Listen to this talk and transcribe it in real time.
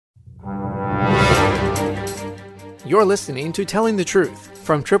You're listening to Telling the Truth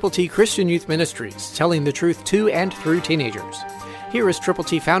from Triple T Christian Youth Ministries, telling the truth to and through teenagers. Here is Triple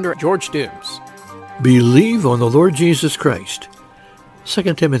T founder George Dooms. Believe on the Lord Jesus Christ.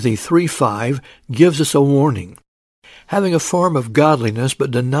 2 Timothy 3:5 gives us a warning. Having a form of godliness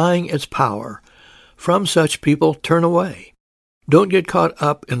but denying its power, from such people turn away. Don't get caught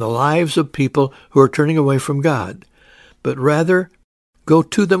up in the lives of people who are turning away from God, but rather go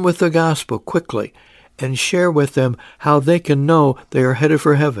to them with the gospel quickly and share with them how they can know they are headed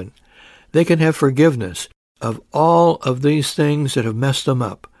for heaven. They can have forgiveness of all of these things that have messed them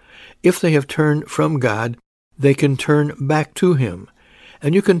up. If they have turned from God, they can turn back to Him.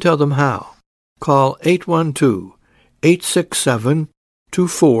 And you can tell them how. Call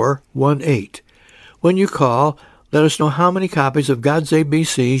 812-867-2418. When you call, let us know how many copies of God's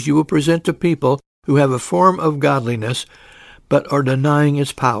ABCs you will present to people who have a form of godliness but are denying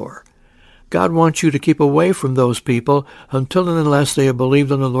its power. God wants you to keep away from those people until and unless they have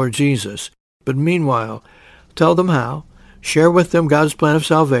believed on the Lord Jesus. But meanwhile, tell them how. Share with them God's plan of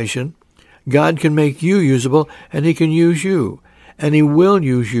salvation. God can make you usable, and He can use you. And He will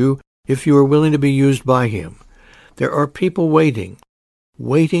use you if you are willing to be used by Him. There are people waiting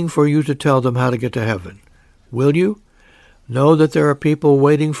for you to tell them how to get to heaven. Will you? Know that there are people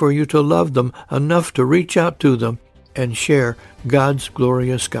waiting for you to love them enough to reach out to them and share God's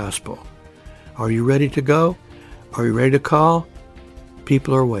glorious gospel. Are you ready to go? Are you ready to call?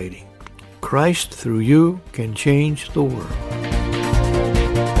 People are waiting. Christ, through you, can change the world.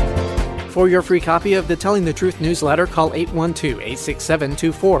 For your free copy of the Telling the Truth newsletter, call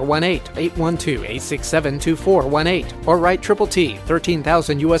 812-867-2418, 812-867-2418, or write Triple T,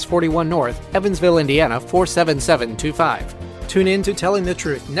 13,000 U.S. 41 North, Evansville, Indiana, 47725. Tune in to Telling the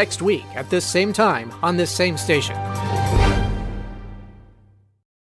Truth next week at this same time on this same station.